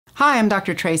Hi, I'm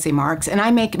Dr. Tracey Marks, and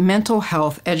I make mental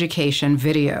health education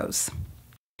videos.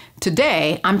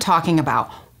 Today, I'm talking about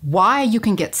why you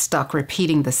can get stuck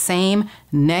repeating the same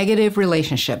negative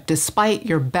relationship despite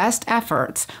your best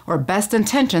efforts or best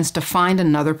intentions to find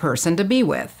another person to be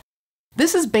with.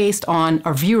 This is based on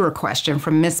a viewer question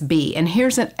from Miss B, and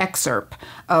here's an excerpt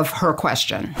of her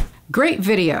question. Great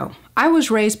video. I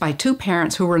was raised by two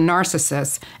parents who were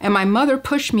narcissists, and my mother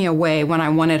pushed me away when I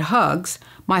wanted hugs.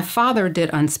 My father did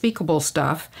unspeakable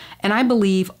stuff, and I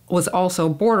believe was also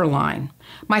borderline.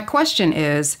 My question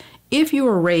is, if you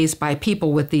were raised by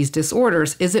people with these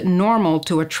disorders, is it normal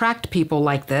to attract people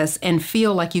like this and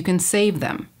feel like you can save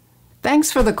them?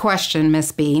 Thanks for the question,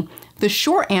 Miss B. The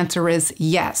short answer is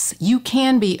yes, you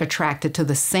can be attracted to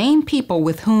the same people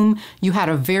with whom you had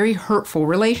a very hurtful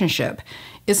relationship.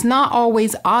 It's not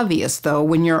always obvious, though,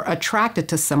 when you're attracted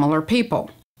to similar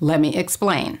people. Let me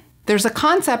explain. There's a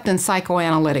concept in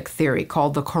psychoanalytic theory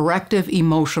called the corrective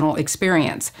emotional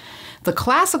experience. The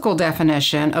classical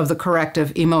definition of the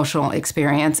corrective emotional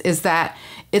experience is that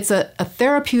it's a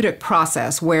therapeutic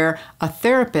process where a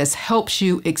therapist helps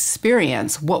you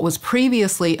experience what was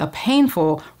previously a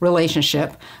painful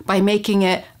relationship by making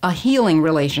it a healing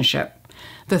relationship.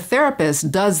 The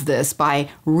therapist does this by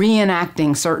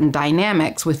reenacting certain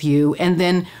dynamics with you and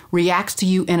then reacts to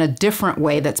you in a different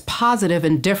way that's positive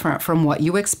and different from what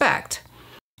you expect.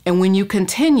 And when you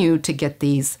continue to get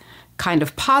these kind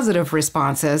of positive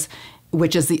responses,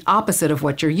 which is the opposite of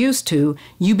what you're used to,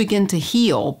 you begin to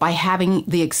heal by having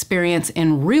the experience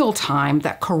in real time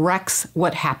that corrects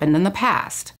what happened in the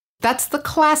past. That's the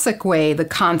classic way the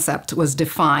concept was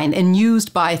defined and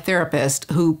used by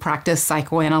therapists who practice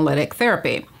psychoanalytic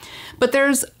therapy. But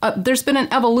there's been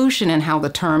an evolution in how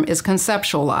the term is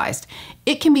conceptualized.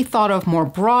 It can be thought of more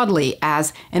broadly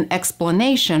as an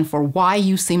explanation for why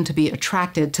you seem to be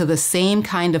attracted to the same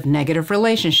kind of negative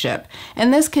relationship,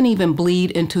 and this can even bleed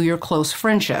into your close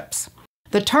friendships.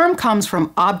 The term comes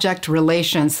from object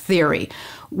relations theory,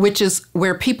 which is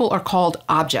where people are called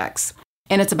objects.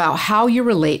 And it's about how you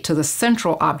relate to the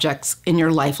central objects in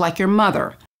your life, like your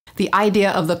mother. The idea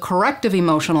of the corrective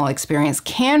emotional experience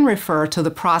can refer to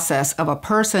the process of a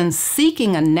person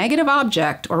seeking a negative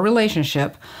object or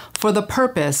relationship for the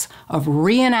purpose of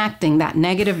reenacting that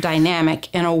negative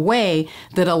dynamic in a way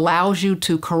that allows you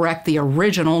to correct the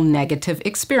original negative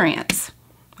experience.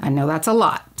 I know that's a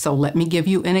lot, so let me give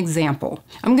you an example.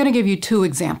 I'm going to give you two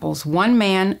examples, one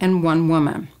man and one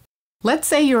woman. Let's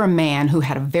say you're a man who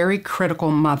had a very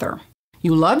critical mother.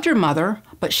 You loved your mother,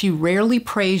 but she rarely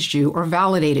praised you or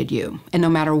validated you, and no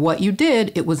matter what you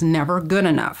did, it was never good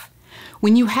enough.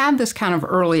 When you have this kind of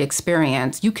early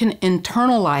experience, you can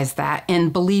internalize that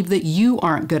and believe that you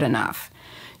aren't good enough.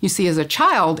 You see, as a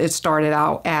child, it started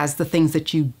out as the things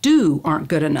that you do aren't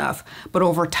good enough, but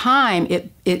over time,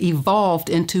 it evolved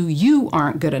into you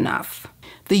aren't good enough.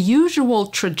 The usual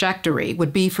trajectory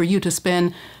would be for you to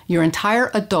spend your entire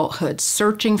adulthood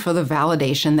searching for the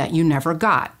validation that you never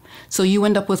got. So you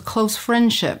end up with close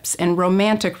friendships and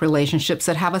romantic relationships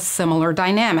that have a similar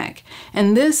dynamic.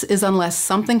 And this is unless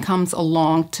something comes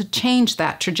along to change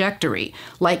that trajectory,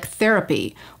 like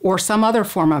therapy or some other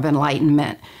form of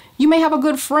enlightenment. You may have a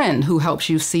good friend who helps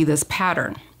you see this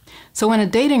pattern. So in a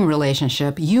dating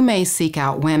relationship, you may seek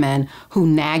out women who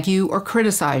nag you or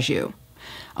criticize you.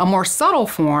 A more subtle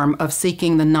form of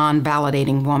seeking the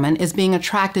non-validating woman is being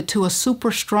attracted to a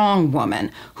super strong woman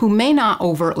who may not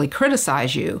overtly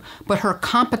criticize you, but her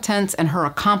competence and her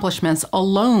accomplishments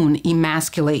alone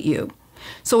emasculate you.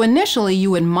 So initially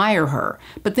you admire her,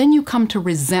 but then you come to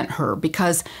resent her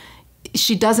because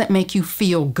she doesn't make you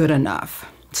feel good enough.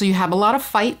 So you have a lot of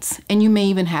fights and you may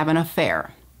even have an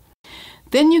affair.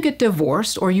 Then you get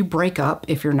divorced or you break up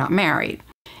if you're not married.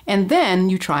 And then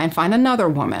you try and find another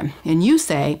woman, and you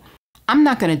say, I'm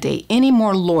not going to date any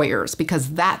more lawyers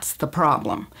because that's the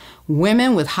problem.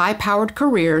 Women with high-powered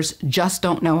careers just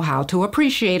don't know how to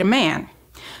appreciate a man.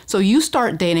 So you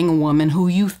start dating a woman who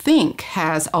you think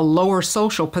has a lower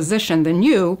social position than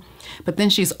you, but then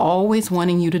she's always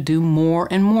wanting you to do more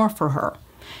and more for her.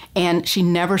 And she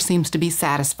never seems to be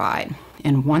satisfied.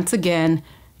 And once again,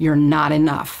 you're not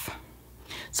enough.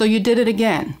 So you did it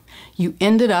again. You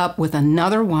ended up with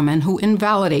another woman who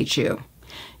invalidates you.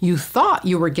 You thought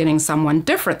you were getting someone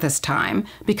different this time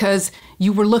because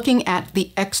you were looking at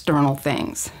the external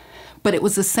things, but it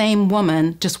was the same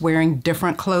woman just wearing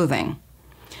different clothing.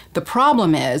 The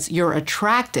problem is you're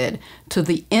attracted to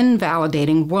the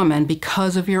invalidating woman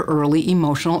because of your early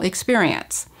emotional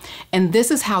experience. And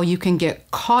this is how you can get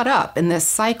caught up in this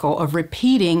cycle of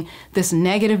repeating this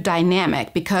negative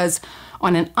dynamic because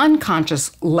on an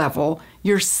unconscious level,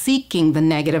 You're seeking the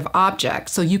negative object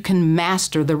so you can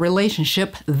master the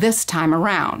relationship this time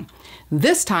around.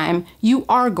 This time, you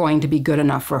are going to be good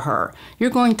enough for her. You're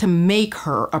going to make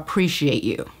her appreciate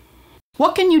you.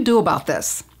 What can you do about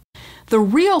this? The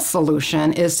real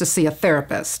solution is to see a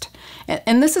therapist.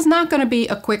 And this is not going to be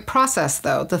a quick process,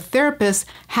 though. The therapist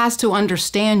has to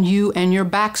understand you and your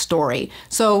backstory,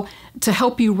 so to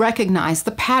help you recognize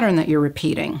the pattern that you're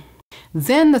repeating.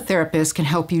 Then the therapist can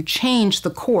help you change the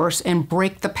course and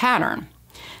break the pattern.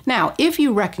 Now, if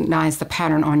you recognize the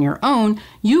pattern on your own,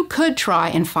 you could try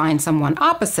and find someone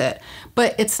opposite,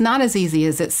 but it's not as easy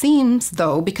as it seems,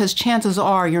 though, because chances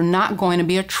are you're not going to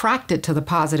be attracted to the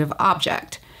positive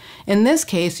object. In this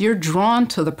case, you're drawn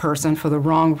to the person for the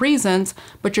wrong reasons,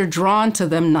 but you're drawn to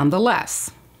them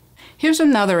nonetheless. Here's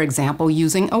another example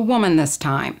using a woman this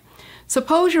time.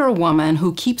 Suppose you're a woman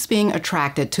who keeps being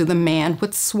attracted to the man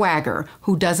with swagger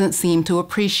who doesn't seem to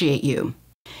appreciate you.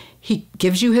 He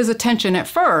gives you his attention at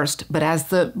first, but as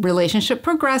the relationship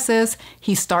progresses,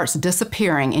 he starts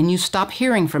disappearing and you stop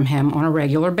hearing from him on a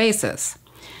regular basis.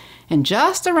 And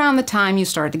just around the time you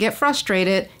start to get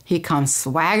frustrated, he comes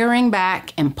swaggering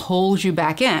back and pulls you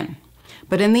back in.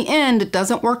 But in the end, it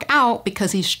doesn't work out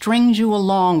because he strings you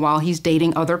along while he's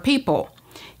dating other people.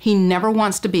 He never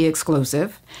wants to be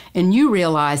exclusive, and you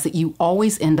realize that you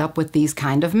always end up with these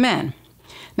kind of men.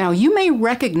 Now, you may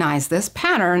recognize this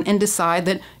pattern and decide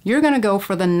that you're going to go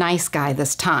for the nice guy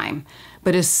this time.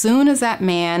 But as soon as that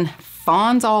man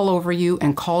fawns all over you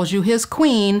and calls you his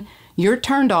queen, you're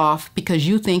turned off because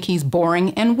you think he's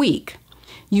boring and weak.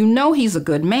 You know he's a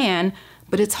good man,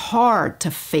 but it's hard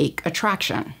to fake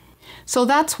attraction. So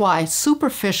that's why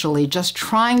superficially just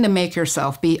trying to make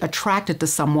yourself be attracted to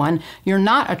someone you're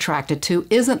not attracted to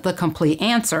isn't the complete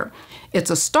answer.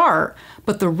 It's a start,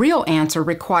 but the real answer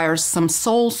requires some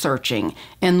soul searching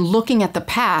and looking at the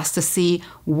past to see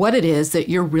what it is that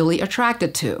you're really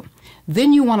attracted to.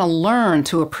 Then you want to learn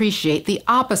to appreciate the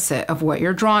opposite of what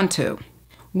you're drawn to.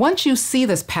 Once you see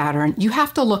this pattern, you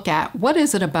have to look at what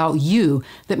is it about you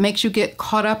that makes you get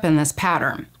caught up in this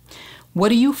pattern. What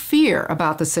do you fear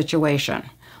about the situation?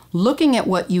 Looking at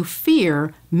what you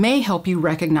fear may help you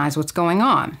recognize what's going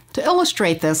on. To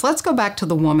illustrate this, let's go back to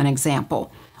the woman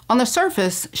example. On the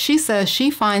surface, she says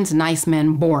she finds nice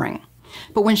men boring.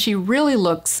 But when she really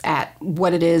looks at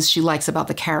what it is she likes about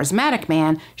the charismatic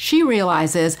man, she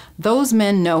realizes those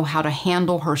men know how to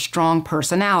handle her strong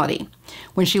personality.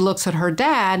 When she looks at her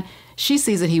dad, she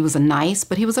sees that he was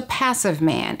but he was a passive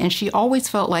man, and she always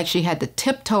felt like she had to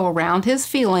tiptoe around his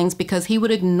feelings because he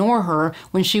would ignore her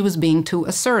when she was being too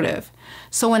assertive.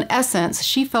 So in essence,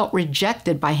 she felt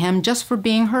rejected by him just for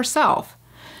being herself.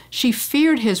 She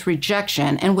feared his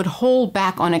rejection and would hold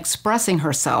back on expressing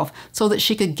herself so that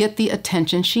she could get the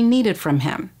attention she needed from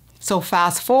him. So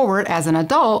fast forward, as an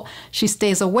adult, she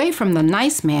stays away from the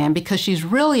nice man because she's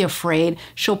really afraid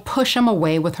she'll push him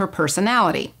away with her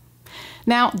personality.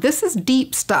 Now, this is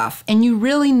deep stuff, and you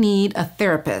really need a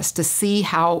therapist to see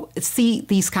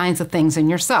these kinds of things in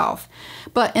yourself.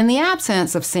 But in the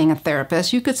absence of seeing a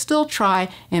therapist, you could still try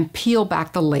and peel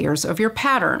back the layers of your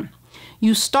pattern.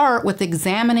 You start with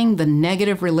examining the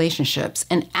negative relationships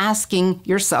and asking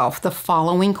yourself the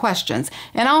following questions.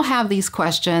 And I'll have these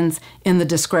questions in the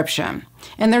description.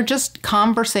 And they're just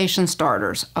conversation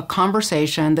starters, a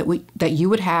conversation that you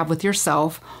would have with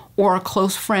yourself or a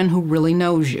close friend who really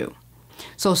knows you.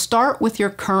 So start with your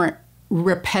current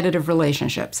repetitive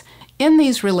relationships. In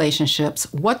these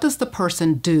relationships, what does the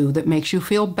person do that makes you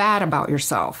feel bad about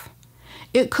yourself?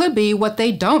 It could be what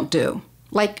they don't do,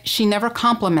 like she never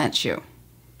compliments you.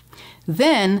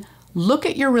 Then look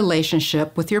at your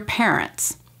relationship with your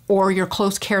parents or your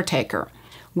close caretaker.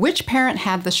 Which parent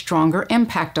had the stronger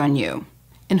impact on you?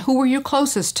 And who were you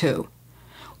closest to?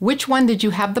 Which one did you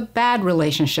have the bad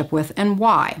relationship with and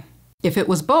why? If it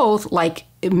was both, like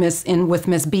with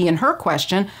Miss B in her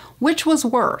question, which was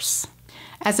worse?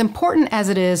 As important as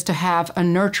it is to have a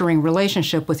nurturing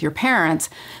relationship with your parents,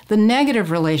 the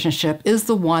negative relationship is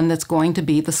the one that's going to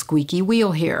be the squeaky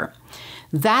wheel here.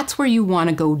 That's where you want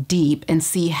to go deep and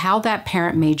see how that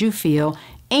parent made you feel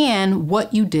and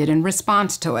what you did in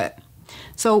response to it.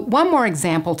 So one more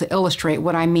example to illustrate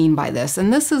what I mean by this,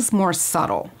 and this is more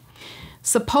subtle.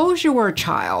 Suppose you were a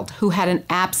child who had an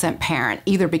absent parent,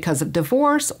 either because of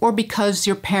divorce or because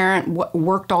your parent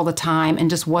worked all the time and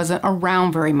just wasn't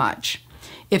around very much.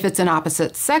 If it's an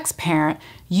opposite sex parent,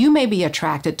 you may be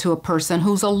attracted to a person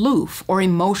who's aloof or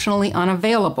emotionally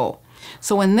unavailable.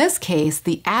 So in this case,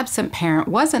 the absent parent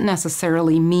wasn't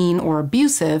necessarily mean or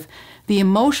abusive. The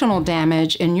emotional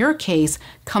damage in your case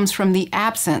comes from the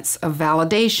absence of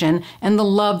validation and the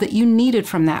love that you needed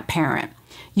from that parent.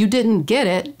 You didn't get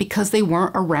it because they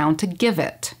weren't around to give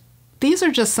it. These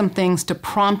are just some things to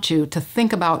prompt you to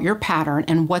think about your pattern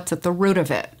and what's at the root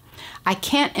of it. I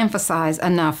can't emphasize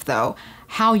enough, though,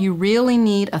 how you really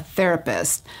need a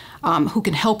therapist who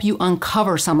can help you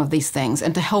uncover some of these things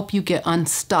and to help you get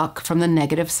unstuck from the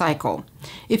negative cycle.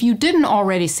 If you didn't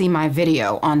already see my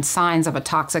video on signs of a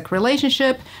toxic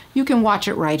relationship, you can watch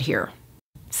it right here.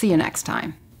 See you next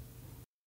time.